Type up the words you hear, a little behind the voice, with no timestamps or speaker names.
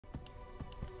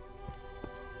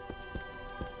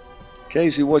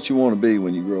Casey, what you want to be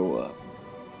when you grow up?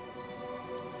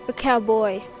 A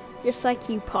cowboy, just like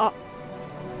you, Pop.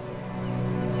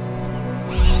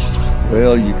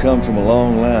 Well, you come from a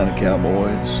long line of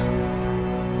cowboys.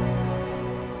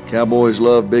 Cowboys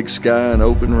love big sky and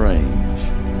open range.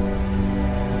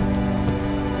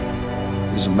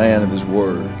 He's a man of his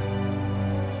word,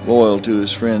 loyal to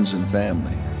his friends and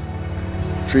family.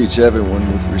 Treats everyone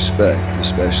with respect,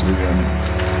 especially women.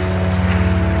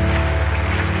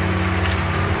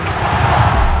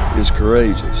 Is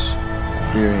courageous,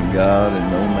 fearing God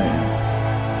and no man.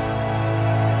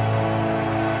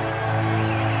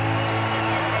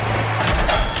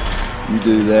 You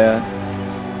do that,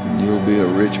 and you'll be a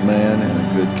rich man and a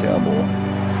good cowboy.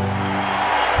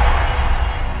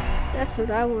 That's what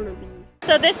I want to be.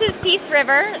 So this is Peace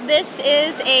River. This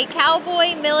is a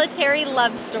cowboy military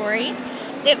love story.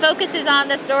 It focuses on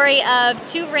the story of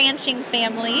two ranching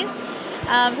families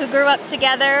who grew up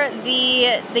together.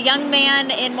 The young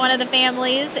man in one of the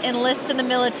families enlists in the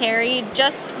military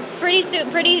just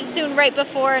pretty soon right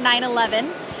before 9/11.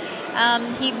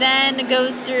 He then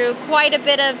goes through quite a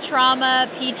bit of trauma,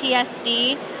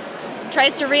 PTSD,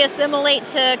 tries to reassimilate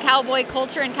to cowboy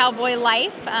culture and cowboy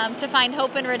life to find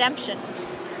hope and redemption.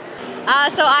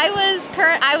 So I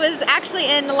was actually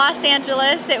in Los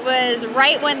Angeles. It was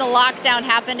right when the lockdown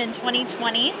happened in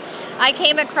 2020. I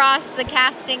came across the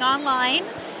casting online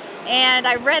and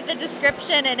I read the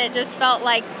description and it just felt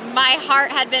like my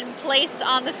heart had been placed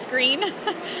on the screen.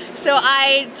 So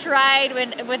I tried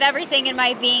with everything in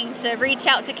my being to reach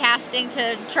out to casting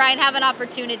to try and have an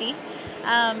opportunity.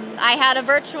 I had a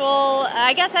virtual,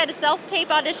 I guess I had a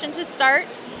self-tape audition to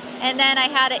start. And then I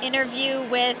had an interview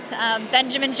with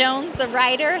Benjamin Jones, the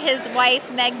writer, his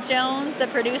wife, Meg Jones, the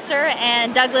producer,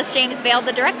 and Douglas James Vail,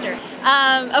 the director.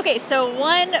 Okay, so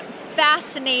one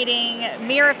fascinating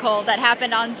miracle that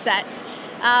happened on set.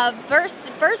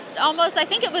 First, almost, I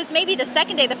think it was maybe the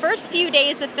second day, the first few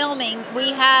days of filming,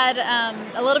 we had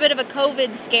a little bit of a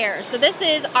COVID scare. So this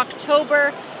is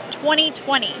October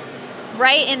 2020.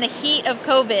 Right in the heat of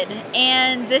COVID,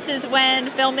 and this is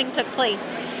when filming took place.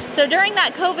 So during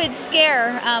that COVID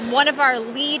scare, one of our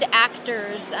lead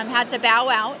actors had to bow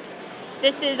out.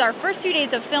 This is our first few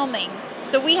days of filming,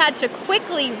 so we had to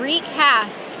quickly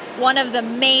recast one of the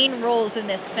main roles in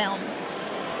this film.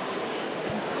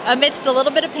 Amidst a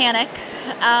little bit of panic,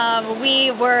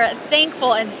 we were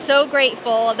thankful and so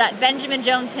grateful that Benjamin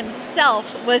Jones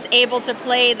himself was able to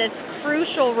play this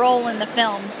crucial role in the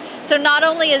film. So not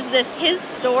only is this his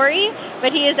story,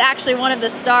 but he is actually one of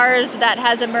the stars that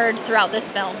has emerged throughout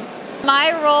this film.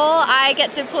 My role, I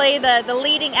get to play the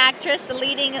leading actress, the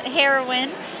leading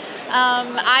heroine.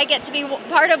 I get to be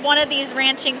part of one of these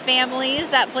ranching families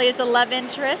that plays a love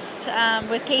interest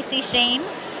with Casey Shane,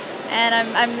 and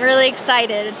I'm really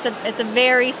excited. It's a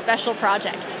very special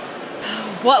project.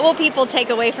 What will people take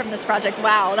away from this project?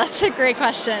 Wow, that's a great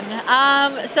question.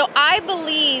 So I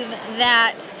believe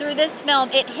that through this film,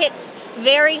 it hits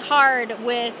very hard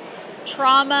with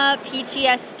trauma,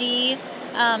 PTSD,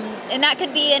 and that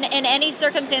could be in any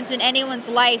circumstance in anyone's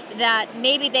life that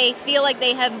maybe they feel like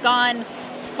they have gone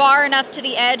far enough to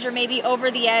the edge or maybe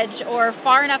over the edge or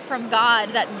far enough from God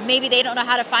that maybe they don't know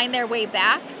how to find their way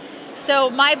back. So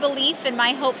my belief and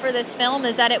my hope for this film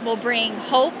is that it will bring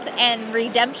hope and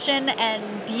redemption and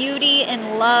beauty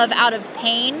and love out of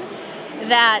pain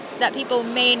that people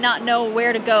may not know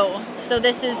where to go. So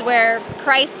this is where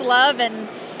Christ's love and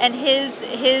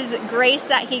his grace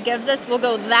that he gives us will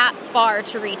go that far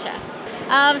to reach us.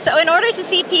 So in order to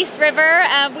see Peace River,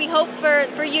 we hope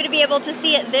for you to be able to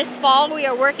see it this fall. We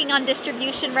are working on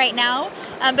distribution right now,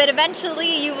 but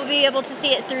eventually you will be able to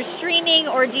see it through streaming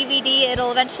or DVD.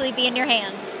 It'll eventually be in your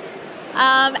hands.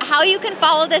 How you can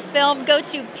follow this film, go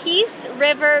to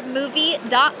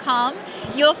peacerivermovie.com.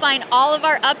 You'll find all of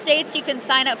our updates. You can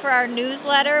sign up for our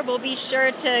newsletter. We'll be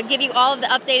sure to give you all of the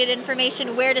updated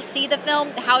information, where to see the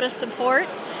film, how to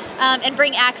support, and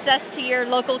bring access to your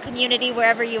local community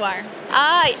wherever you are.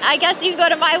 I guess you can go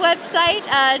to my website,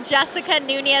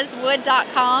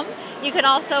 jessicanunezwood.com. You can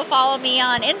also follow me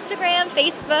on Instagram,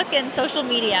 Facebook, and social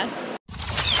media.